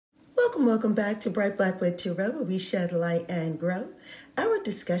Welcome back to Bright Blackwood Tarot, where we shed light and grow. Our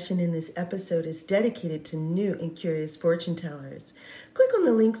discussion in this episode is dedicated to new and curious fortune tellers. Click on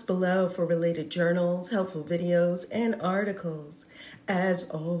the links below for related journals, helpful videos, and articles. As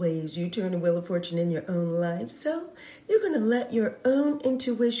always, you turn the wheel of fortune in your own life, so you're going to let your own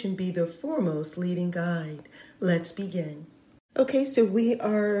intuition be the foremost leading guide. Let's begin. Okay, so we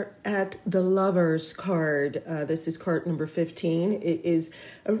are at the Lovers card. This is card number 15. It is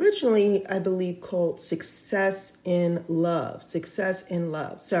originally, I believe, called Success in Love. Success in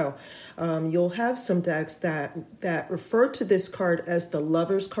Love. So you'll have some decks that refer to this card as the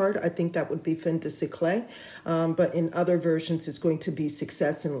Lovers card. I think that would be fin de siècle. But in other versions, it's going to be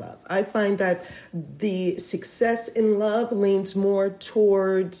Success in Love. I find that the Success in Love leans more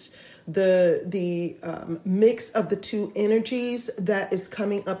towards the mix of the two energies that is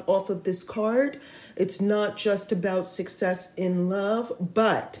coming up off of this card. It's not just about success in love,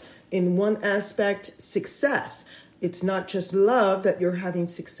 but in one aspect, success. It's not just love that you're having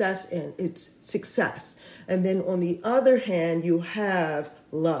success in, it's success. And then on the other hand, you have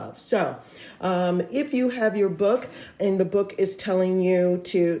love. So if you have your book and the book is telling you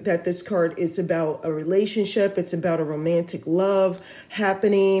that this card is about a relationship, it's about a romantic love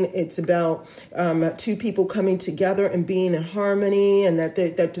happening, it's about two people coming together and being in harmony, and that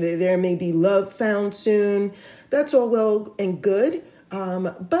there may be love found soon, that's all well and good.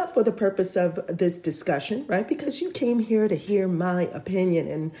 But for the purpose of this discussion, right, because you came here to hear my opinion,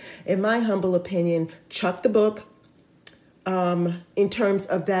 and in my humble opinion, chuck the book in terms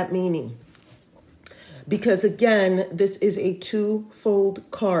of that meaning. Because again, this is a twofold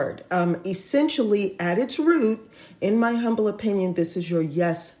card. Essentially, at its root, in my humble opinion, this is your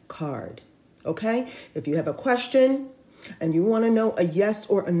yes card. Okay? If you have a question and you want to know a yes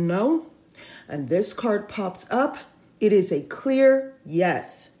or a no, and this card pops up, it is a clear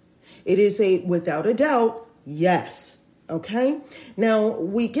yes. It is a without a doubt yes. Okay? Now,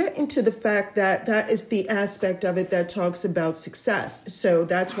 we get into the fact that that is the aspect of it that talks about success. So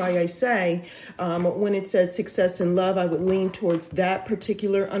that's why I say when it says success in love, I would lean towards that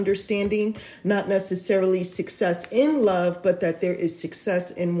particular understanding, not necessarily success in love, but that there is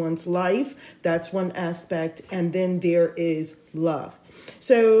success in one's life. That's one aspect. And then there is love.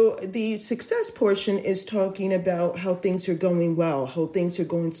 So the success portion is talking about how things are going well, how things are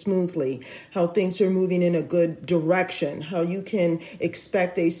going smoothly, how things are moving in a good direction, how you can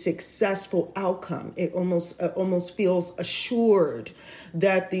expect a successful outcome. It almost feels assured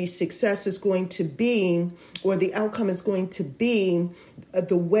that the success is going to be, or the outcome is going to be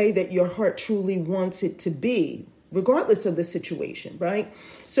the way that your heart truly wants it to be, regardless of the situation, right?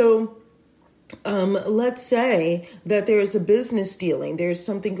 So let's say that there is a business dealing, there's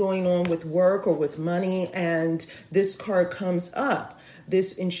something going on with work or with money, and this card comes up.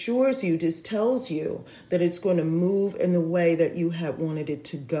 This ensures you, this tells you that it's going to move in the way that you had wanted it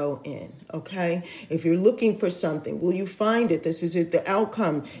to go in, okay? If you're looking for something, will you find it? This is it. The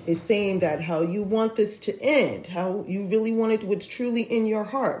outcome is saying that how you want this to end, how you really want it, what's truly in your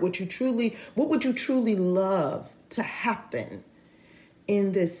heart, what would you truly love to happen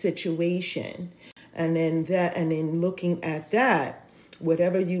in this situation. And then looking at that,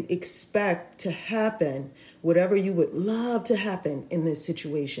 whatever you expect to happen, whatever you would love to happen in this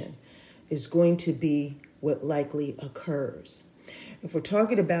situation is going to be what likely occurs. If we're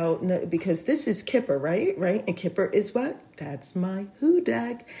talking about, because this is Kipper, right? And Kipper is what? That's my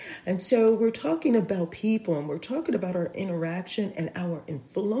Hodag. And so we're talking about people, and we're talking about our interaction and our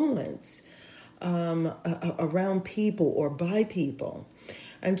influence around people or by people.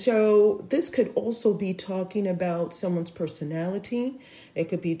 And so this could also be talking about someone's personality. It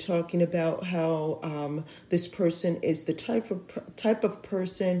could be talking about how this person is the type of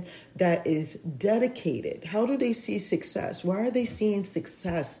person that is dedicated. How do they see success? Why are they seeing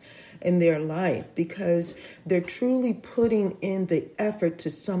success in their life? Because they're truly putting in the effort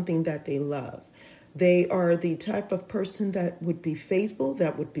to something that they love. They are the type of person that would be faithful,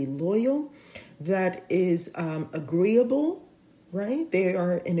 that would be loyal, that is agreeable, right? They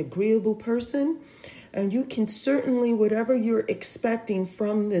are an agreeable person. And you can certainly, whatever you're expecting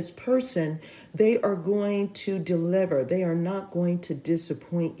from this person, they are going to deliver. They are not going to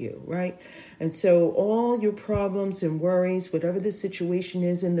disappoint you, right? And so all your problems and worries, whatever the situation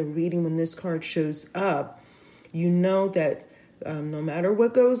is in the reading when this card shows up, you know that no matter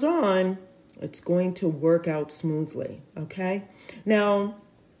what goes on, it's going to work out smoothly, okay? Now,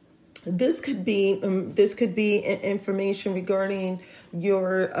 this could be information regarding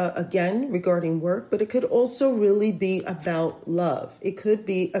regarding work, but it could also really be about love. It could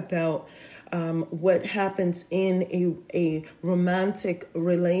be about what happens in a romantic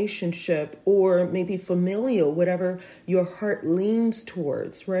relationship, or maybe familial, whatever your heart leans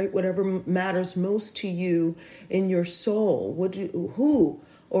towards, right? Whatever matters most to you in your soul. Who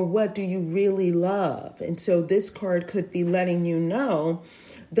or what do you really love? And so this card could be letting you know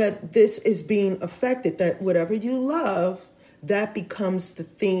that this is being affected, that whatever you love, that becomes the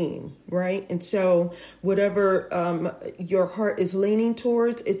theme, right? And so whatever your heart is leaning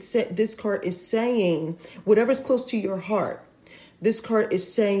towards, this card is saying, whatever's close to your heart, this card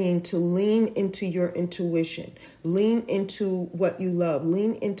is saying to lean into your intuition, lean into what you love,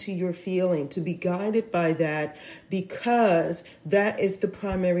 lean into your feeling, to be guided by that, because that is the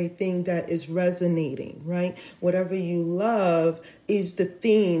primary thing that is resonating, right? Whatever you love is the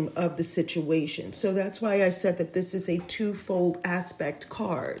theme of the situation. So that's why I said that this is a twofold aspect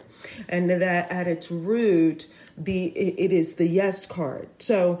card, and that at its root, it is the yes card.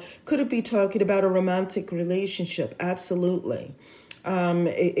 So could it be talking about a romantic relationship? Absolutely.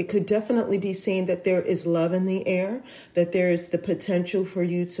 It could definitely be saying that there is love in the air, that there is the potential for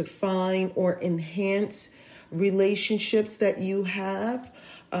you to find or enhance relationships that you have,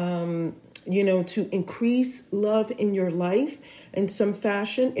 to increase love in your life in some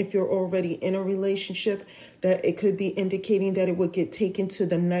fashion. If you're already in a relationship, that it could be indicating that it would get taken to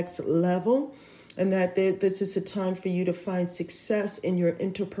the next level, and that this is a time for you to find success in your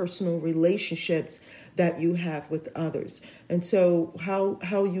interpersonal relationships that you have with others. And so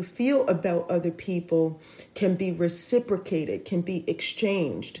how you feel about other people can be reciprocated, can be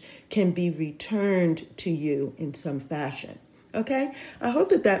exchanged, can be returned to you in some fashion. Okay, I hope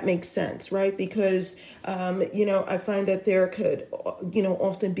that makes sense, right? Because, I find that there could,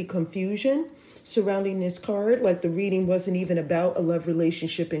 often be confusion surrounding this card. Like the reading wasn't even about a love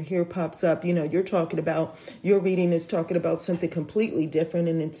relationship, and here pops up, your reading is talking about something completely different,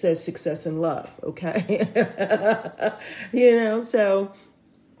 and it says success and love. Okay. So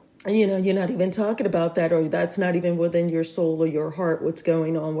you're not even talking about that, or that's not even within your soul or your heart. What's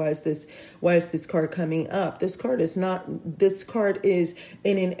going on? Why is this card coming up? This card is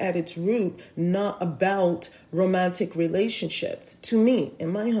at its root, not about romantic relationships, to me,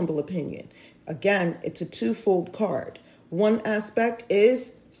 in my humble opinion. Again, it's a twofold card. One aspect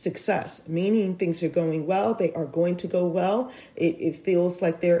is success, meaning things are going well. They are going to go well. It feels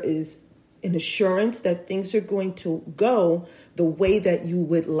like there is an assurance that things are going to go the way that you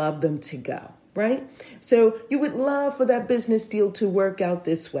would love them to go, right? So you would love for that business deal to work out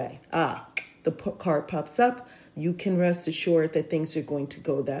this way. The card pops up. You can rest assured that things are going to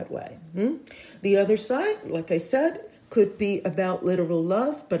go that way. The other side, like I said, could be about literal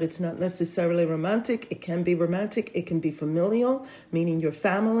love, but it's not necessarily romantic. It can be romantic. It can be familial, meaning your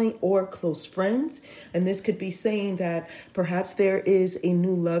family or close friends. And this could be saying that perhaps there is a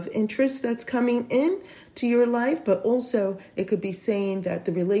new love interest that's coming in to your life, but also it could be saying that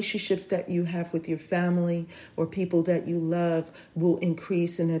the relationships that you have with your family or people that you love will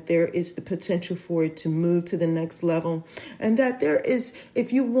increase, and that there is the potential for it to move to the next level. And that there is,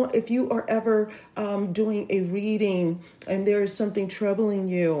 if you are ever doing a reading and there is something troubling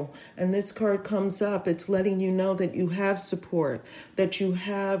you and this card comes up, it's letting you know that you have support, that you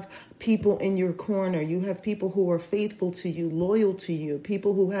have people in your corner, you have people who are faithful to you, loyal to you,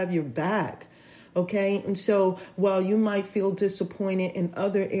 people who have your back. Okay, and so while you might feel disappointed in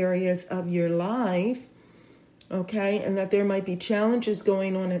other areas of your life, okay, and that there might be challenges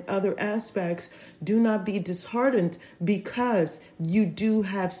going on in other aspects, do not be disheartened, because you do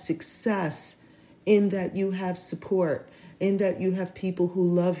have success in that you have support, in that you have people who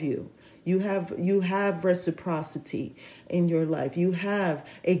love you. You have reciprocity in your life. You have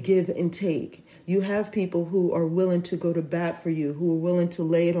a give and take. You have people who are willing to go to bat for you, who are willing to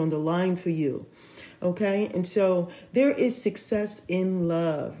lay it on the line for you. Okay, and so there is success in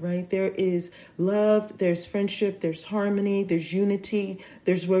love, right? There is love, there's friendship, there's harmony, there's unity,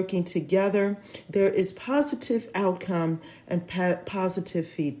 there's working together. There is positive outcome and positive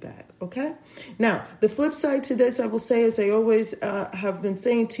feedback, okay? Now, the flip side to this, I will say, as I always have been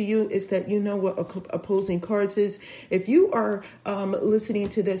saying to you, is that you know what opposing cards is. If you are listening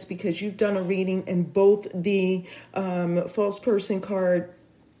to this because you've done a reading and both the false person card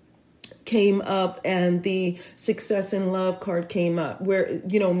came up and the success in love card came up, where,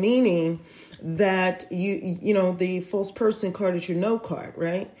 meaning that the false person card is your no card,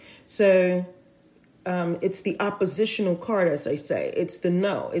 right? So it's the oppositional card, as I say. It's the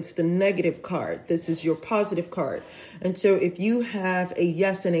no, it's the negative card. This is your positive card. And so if you have a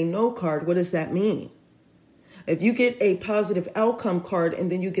yes and a no card, what does that mean? If you get a positive outcome card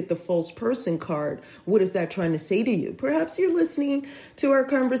and then you get the false person card, what is that trying to say to you? Perhaps you're listening to our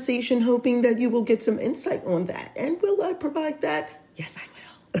conversation hoping that you will get some insight on that. And will I provide that? Yes, I will.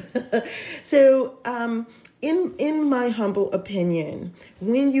 So, in my humble opinion,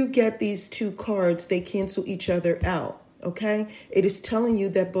 when you get these two cards, they cancel each other out. Okay? It is telling you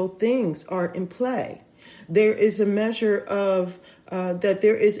that both things are in play. There is a measure of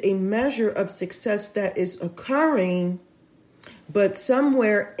success that is occurring, but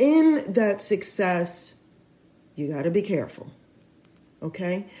somewhere in that success, you got to be careful.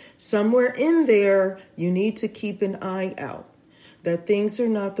 Okay? Somewhere in there, you need to keep an eye out that things are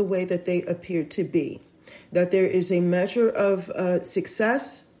not the way that they appear to be, that there is a measure of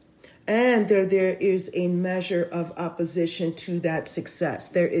success, and there is a measure of opposition to that success.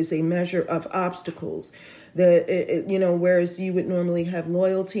 There is a measure of obstacles. Whereas you would normally have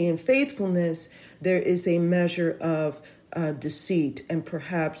loyalty and faithfulness, there is a measure of deceit and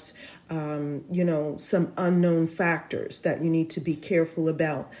perhaps, some unknown factors that you need to be careful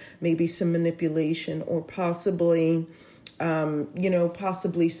about. Maybe some manipulation or possibly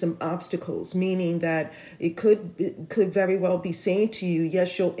some obstacles, meaning that it could very well be saying to you,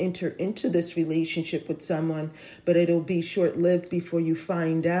 yes, you'll enter into this relationship with someone, but it'll be short-lived before you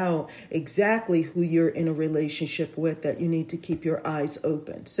find out exactly who you're in a relationship with, that you need to keep your eyes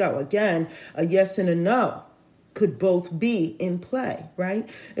open. So again, a yes and a no could both be in play, right?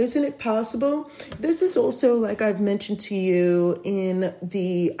 Isn't it possible? This is also, like I've mentioned to you in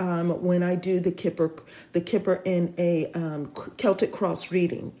the when I do the Kipper in a Celtic cross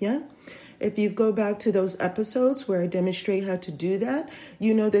reading, yeah? If you go back to those episodes where I demonstrate how to do that,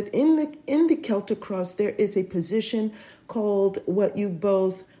 you know that in the Celtic cross there is a position called what you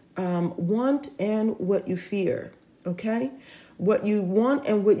both want and what you fear, okay? What you want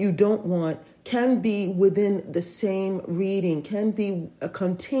and what you don't want can be within the same reading, can be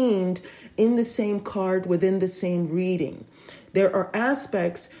contained in the same card within the same reading. There are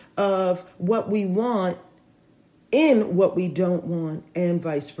aspects of what we want in what we don't want, and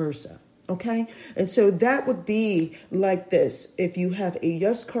vice versa. Okay? And so that would be like this. If you have a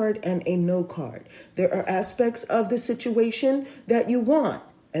yes card and a no card, there are aspects of the situation that you want,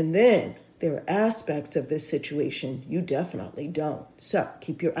 and then there are aspects of this situation you definitely don't. So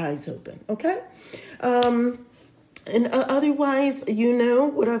keep your eyes open, okay? And otherwise, you know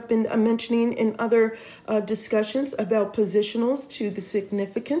what I've been mentioning in other discussions about positionals to the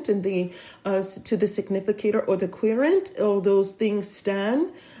significant and to the significator or the querent. All those things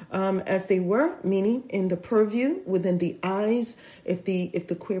stand as they were, meaning in the purview within the eyes. If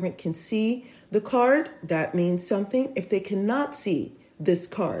the querent can see the card, that means something. If they cannot see this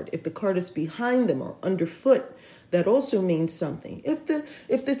card, if the card is behind them or underfoot, that also means something.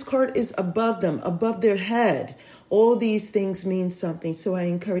 If this card is above them, above their head, all these things mean something. So I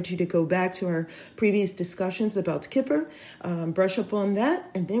encourage you to go back to our previous discussions about Kipper, brush up on that,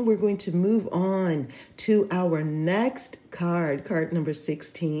 and then we're going to move on to our next card number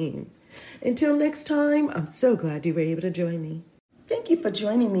 16. Until next time, I'm so glad you were able to join me. Thank you for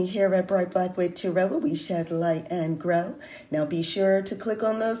joining me here at Bright Blackwood Tarot, where we shed light and grow. Now be sure to click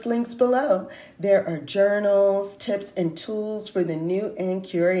on those links below. There are journals, tips, and tools for the new and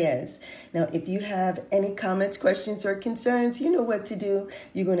curious. Now, if you have any comments, questions, or concerns, you know what to do.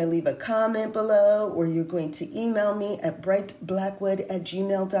 You're going to leave a comment below, or you're going to email me at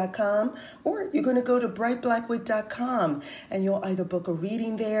brightblackwood@gmail.com, or you're going to go to brightblackwood.com, and you'll either book a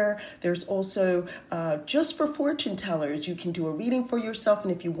reading there. There's also, just for fortune tellers, you can do a reading for yourself,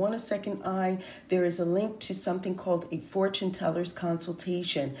 and if you want a second eye, there is a link to something called a fortune teller's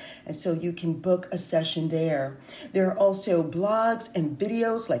consultation, and so you can book a session there. There are also blogs and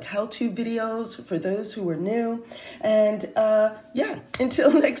videos, like how-to videos for those who are new, and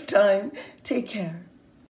until next time, take care.